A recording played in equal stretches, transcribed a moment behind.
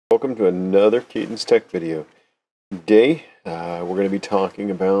Welcome to another Cadence Tech video. Today we're going to be talking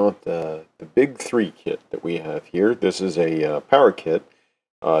about the BIG3 kit that we have here. This is a power kit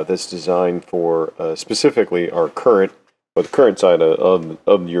that's designed for specifically our current, or the current side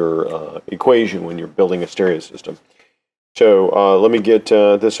of your equation when you're building a stereo system. So let me get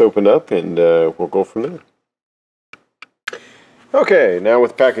this opened up and we'll go from there. Okay, now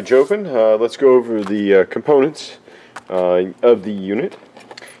with the package open, let's go over the components of the unit.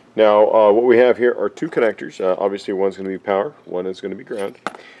 Now, what we have here are two connectors. Obviously, one's going to be power, one is going to be ground.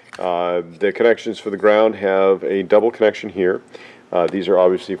 The connections for the ground have a double connection here. These are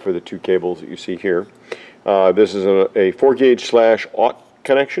obviously for the two cables that you see here. This is a 4-gauge/aught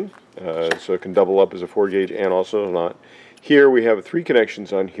connection, so it can double up as a 4-gauge and also an aught. Here we have three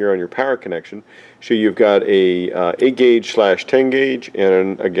connections on here on your power connection. So you've got a 8-gauge/10-gauge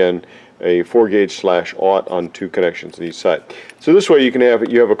and again a 4-gauge/aught on two connections on each side. So this way you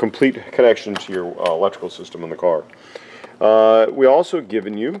have a complete connection to your electrical system in the car. We also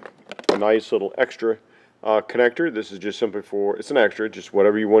given you a nice little extra connector. This is just simply for, it's an extra, just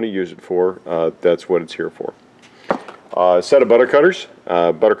whatever you want to use it for. That's what it's here for. A set of butter cutters.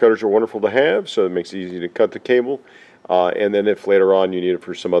 Butter cutters are wonderful to have, so it makes it easy to cut the cable. And then if later on you need it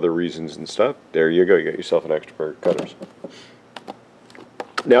for some other reasons and stuff, there you go, you got yourself an extra pair of cutters.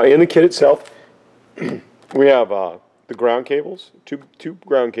 Now in the kit itself, we have the ground cables, two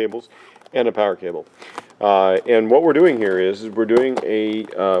ground cables, and a power cable. And what we're doing here is we're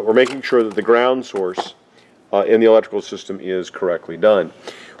making sure that the ground source in the electrical system is correctly done.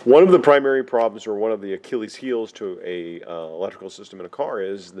 One of the primary problems, or one of the Achilles heels to a electrical system in a car,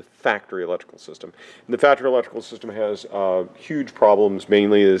 is the factory electrical system. And the factory electrical system has huge problems.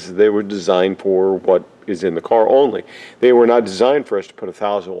 Mainly is they were designed for what is in the car only. They were not designed for us to put a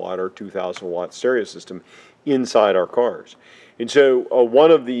 1,000-watt or 2,000-watt stereo system inside our cars. And so one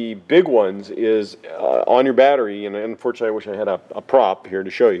of the big ones is on your battery, and unfortunately I wish I had a prop here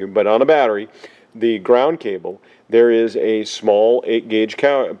to show you, but on a battery, the ground cable, there is a small 8-gauge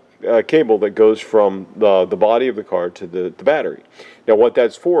cable that goes from the body of the car to the battery. Now what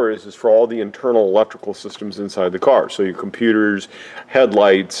that's for is for all the internal electrical systems inside the car. So your computers,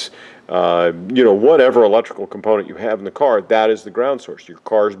 headlights, whatever electrical component you have in the car, that is the ground source. Your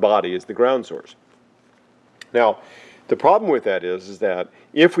car's body is the ground source. Now, the problem with that is that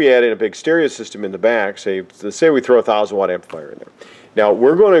if we add in a big stereo system in the back, say we throw a 1,000-watt amplifier in there. Now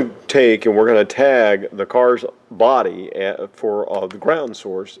we're going to take and we're going to tag the car's body for the ground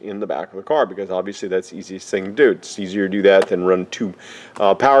source in the back of the car, because obviously that's the easiest thing to do. It's easier to do that than run two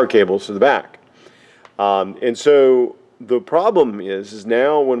power cables to the back. And so the problem is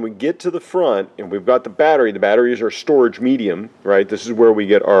now when we get to the front and we've got the battery is our storage medium, right? This is where we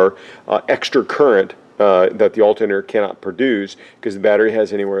get our extra current that the alternator cannot produce, because the battery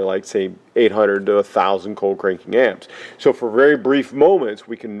has anywhere like, say, 800 to 1,000 cold cranking amps. So for very brief moments,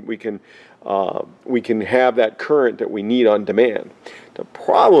 we can have that current that we need on demand. The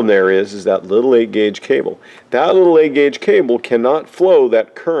problem there is that little 8-gauge cable. That little 8-gauge cable cannot flow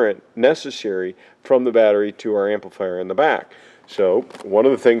that current necessary from the battery to our amplifier in the back. So one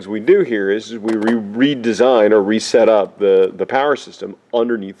of the things we do here is we redesign or reset up the power system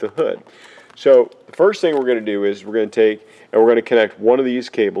underneath the hood. So the first thing we're going to do is we're going to take and we're going to connect one of these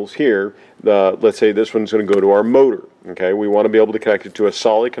cables here. Let's say this one's going to go to our motor. Okay, we want to be able to connect it to a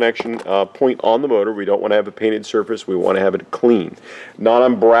solid connection point on the motor. We don't want to have a painted surface. We want to have it clean, not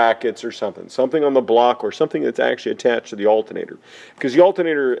on brackets or something on the block, or something that's actually attached to the alternator, because the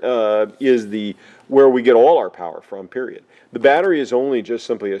alternator is where we get all our power from, period. The battery is only just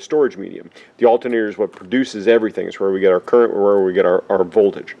simply a storage medium. The alternator is what produces everything. It's where we get our current, where we get our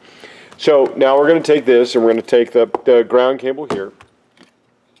voltage. So now we're going to take this and we're going to take the ground cable here,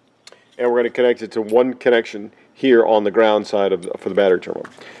 and we're going to connect it to one connection here on the ground side for the battery terminal.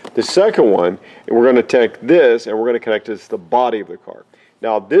 The second one, we're going to take this and we're going to connect it to the body of the car.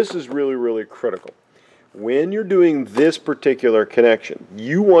 Now this is really, really critical. When you're doing this particular connection,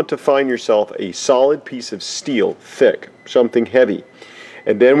 you want to find yourself a solid piece of steel, thick, something heavy.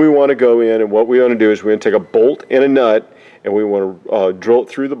 And then we want to go in, and what we want to do is we're going to take a bolt and a nut, and we want to drill it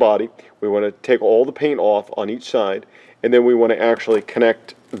through the body. We want to take all the paint off on each side, and then we want to actually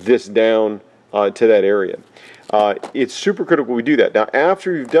connect this down to that area. It's super critical we do that. Now,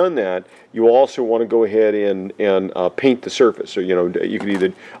 after you've done that, you also want to go ahead and paint the surface. So, you can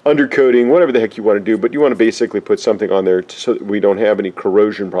either undercoating, whatever the heck you want to do, but you want to basically put something on there so that we don't have any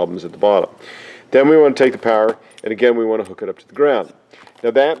corrosion problems at the bottom. Then we want to take the power, and again, we want to hook it up to the ground.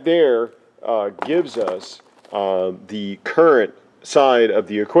 Now, that there gives us the current side of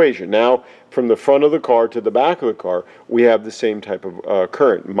the equation. Now, from the front of the car to the back of the car, we have the same type of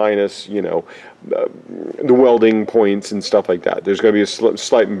current, minus, you know, the welding points and stuff like that. There's going to be a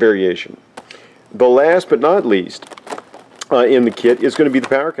slight variation. The last but not least in the kit is going to be the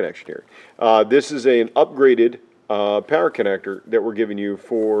power connection here. This is an upgraded power connector that we're giving you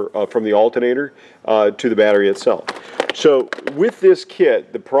for from the alternator to the battery itself. So with this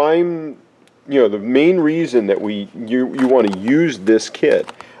kit, the main reason that you want to use this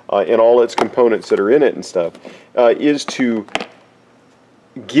kit and all its components that are in it and stuff is to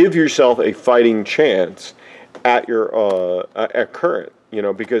give yourself a fighting chance at your at current. You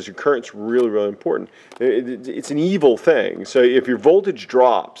know, because your current's really, really important. It's an evil thing. So if your voltage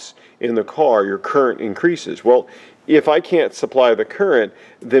drops in the car, your current increases. Well, if I can't supply the current,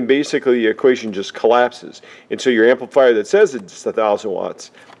 then basically the equation just collapses. And so your amplifier that says it's 1,000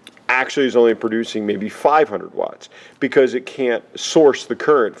 watts actually is only producing maybe 500 watts because it can't source the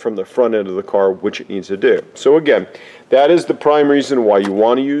current from the front end of the car, which it needs to do. So again, that is the prime reason why you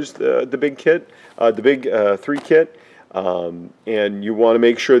want to use the big kit, the Big 3 kit. And you want to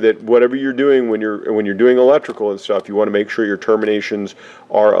make sure that whatever you're doing when you're doing electrical and stuff, you want to make sure your terminations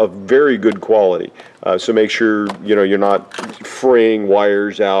are of very good quality. So make sure you're not fraying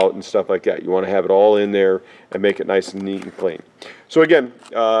wires out and stuff like that. You want to have it all in there and make it nice and neat and clean. So again,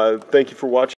 thank you for watching.